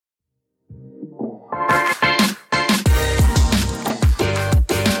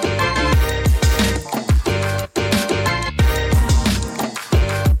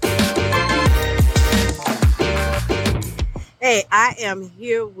Hey, I am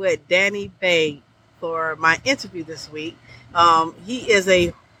here with Danny Bay for my interview this week. He is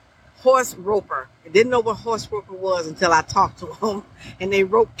a horse roper. I didn't know what horse roper was until I talked to him, and they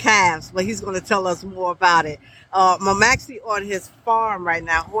rope calves, but he's going to tell us more about it. I'm actually on his farm right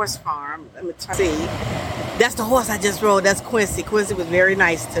now, horse farm. Let me see. That's the horse I just rode. That's Quincy. Quincy was very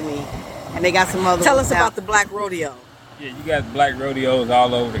nice to me, and they got some other. Tell us about the Black Rodeo. Yeah, you got black rodeos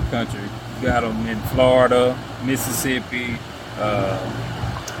all over the country. You got them in Florida, Mississippi,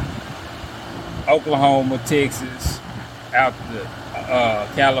 Oklahoma, Texas, out to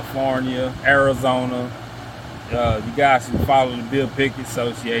California, Arizona. You guys can follow the Bill Pickett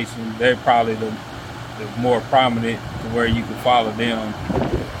Association. They're probably the more prominent to where you can follow them,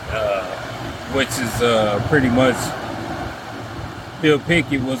 which is pretty much Bill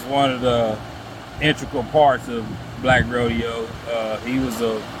Pickett was one of the integral parts of Black Rodeo. He was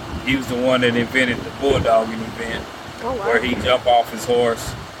the one that invented the bulldogging event, where he jumped off his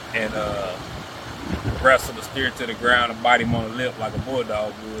horse and wrestle the steer to the ground and bite him on the lip like a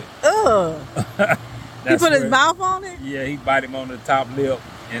bulldog would. Ugh. He put his mouth on it? Yeah, he bite him on the top lip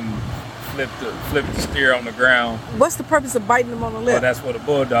and flip the steer on the ground. What's the purpose of biting him on the lip? Well, that's what a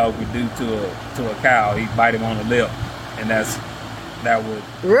bulldog would do to a cow. He'd bite him on the lip, and that would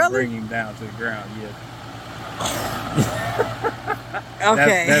bring him down to the ground. Yeah.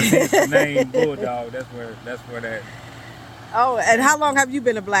 Okay. That's his name, bulldog. That's where that. Oh, and how long have you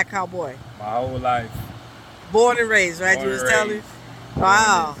been a black cowboy? My whole life. Born and raised, right? Born you was and telling me. raised.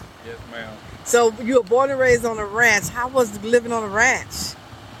 Wow. Yes, ma'am. So you were born and raised on a ranch. How was living on a ranch?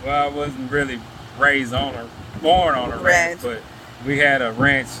 Well, I wasn't really born on a ranch, but we had a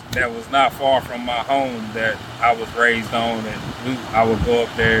ranch that was not far from my home that I was raised on, and I would go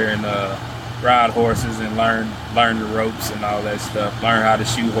up there and ride horses and learn the ropes and all that stuff. Learn how to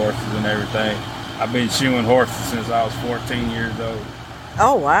shoe horses and everything. I've been shoeing horses since I was 14 years old.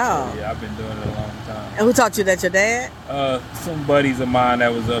 Oh, wow. So, yeah, I've been doing it a long time. And who taught you that? Your dad? Some buddies of mine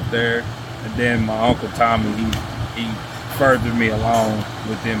that was up there, and then my Uncle Tommy, he furthered me along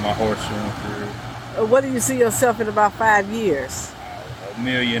within my horse shoeing career. What do you see yourself in about 5 years? A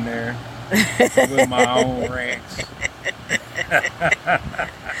millionaire with my own ranch.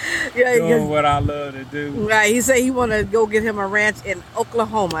 Yeah, doing what I love to do. Right. He said he want to go get him a ranch in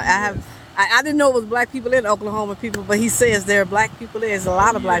Oklahoma. I didn't know it was black people in Oklahoma, but he says there are black people there. There's a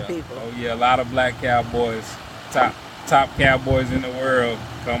lot of black people. Oh yeah, a lot of black cowboys. Top cowboys in the world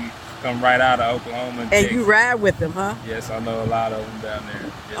come right out of Oklahoma. And Texas. You ride with them, huh? Yes, I know a lot of them down there.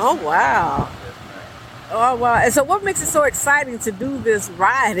 Yes, oh wow. Yes, ma'am. Oh wow. And so what makes it so exciting to do this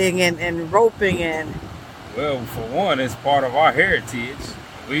riding and roping and? Well, for one, it's part of our heritage.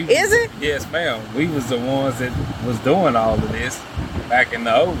 Is it? Yes, ma'am. We was the ones that was doing all of this back in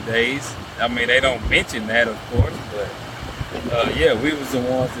the old days. I mean, they don't mention that, of course, but yeah, we was the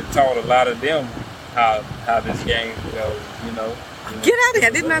ones that taught a lot of them how this game goes, you know. Get out of here. I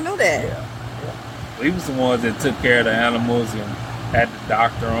did not know that. Yeah. We was the ones that took care of the animals and had to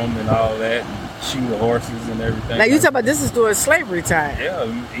doctor them and all that, and shoot the horses and everything. Now, you talk about this is during slavery time.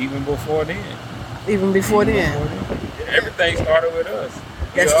 Yeah, even before then. Even before then. Yeah, everything started with us.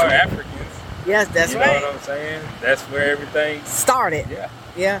 That's we are true. Africans. Yes, that's right. You know what I'm saying? That's where everything started.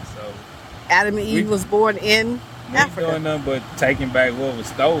 Yeah. So Adam and Eve was born in Africa. We doing nothing but taking back what was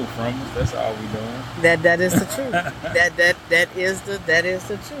stolen from us. That's all we doing. That is the truth. that is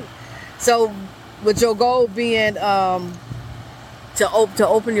the truth. So, with your goal being to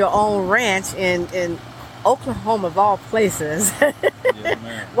open your own ranch in Oklahoma of all places. Yes,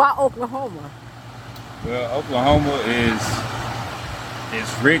 ma'am. Why Oklahoma? Well, Oklahoma is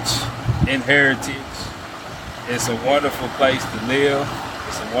rich in heritage. It's a wonderful place to live.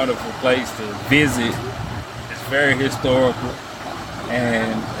 It's a wonderful place to visit. It's very historical,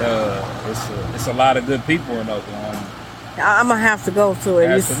 and it's a lot of good people in Oklahoma. I'm gonna have to go to it.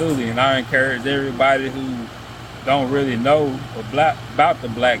 Absolutely, and I encourage everybody who don't really know about the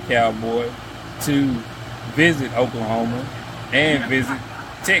black cowboy to visit Oklahoma and visit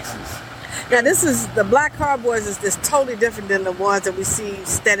Texas. Now, this is the black cowboys is totally different than the ones that we see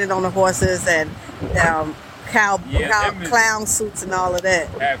standing on the horses and clown suits and all of that.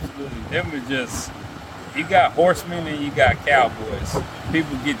 Absolutely, them are just, you got horsemen and you got cowboys.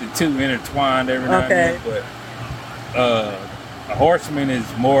 People get the two intertwined every now and then, but a horseman is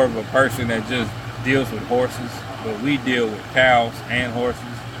more of a person that just deals with horses, but we deal with cows and horses,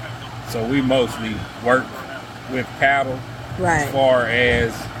 so we mostly work with cattle, right, as far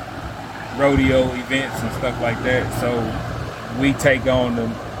as rodeo events and stuff like that. So we take on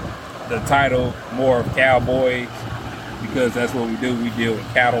the title more of cowboy because that's what we do. We deal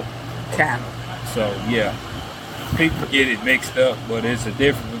with cattle. Cattle. So yeah. people get it mixed up, but it's a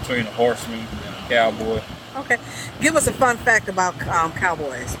difference between a horseman and a cowboy. Okay. Give us a fun fact about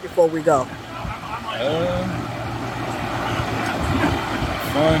cowboys before we go.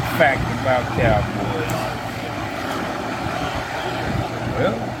 Fun fact about cowboys.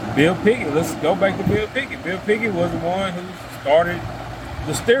 Well, Bill Pickett. Let's go back to Bill Pickett. Bill Pickett was the one who started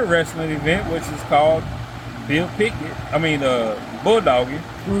the steer wrestling event, which is called Bill Pickett. Bulldogging.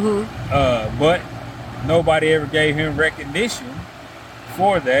 But nobody ever gave him recognition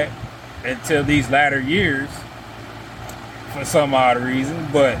for that until these latter years, for some odd reason.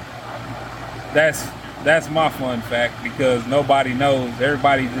 But that's my fun fact, because nobody knows.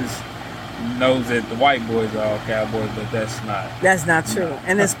 Everybody just knows that the white boys are all cowboys, but that's not true.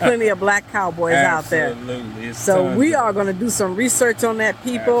 And there's plenty of black cowboys out there. Absolutely. So we are going to do some research on that,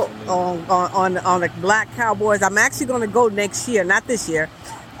 people, on the black cowboys. I'm actually going to go next year, not this year,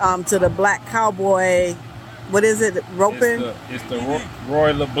 to the black cowboy. What is it? Roping? It's the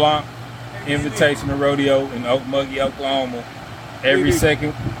Roy LeBlanc Invitational Rodeo in Okmulgee, Oklahoma. Every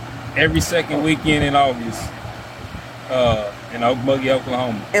second weekend in August. In Okmulgee,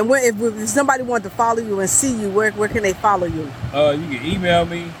 Oklahoma. And if somebody wanted to follow you and see you, where can they follow you? You can email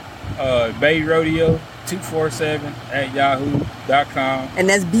me, bayrodeo247@yahoo.com. And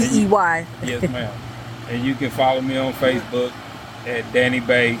that's BEY. Yes, ma'am. And you can follow me on Facebook at Danny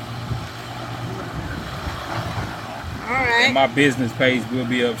Bay. All right. And my business page will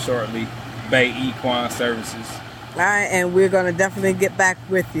be up shortly, Bay Equine Services. All right, and we're going to definitely get back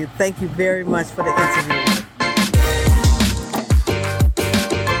with you. Thank you very much for the interview.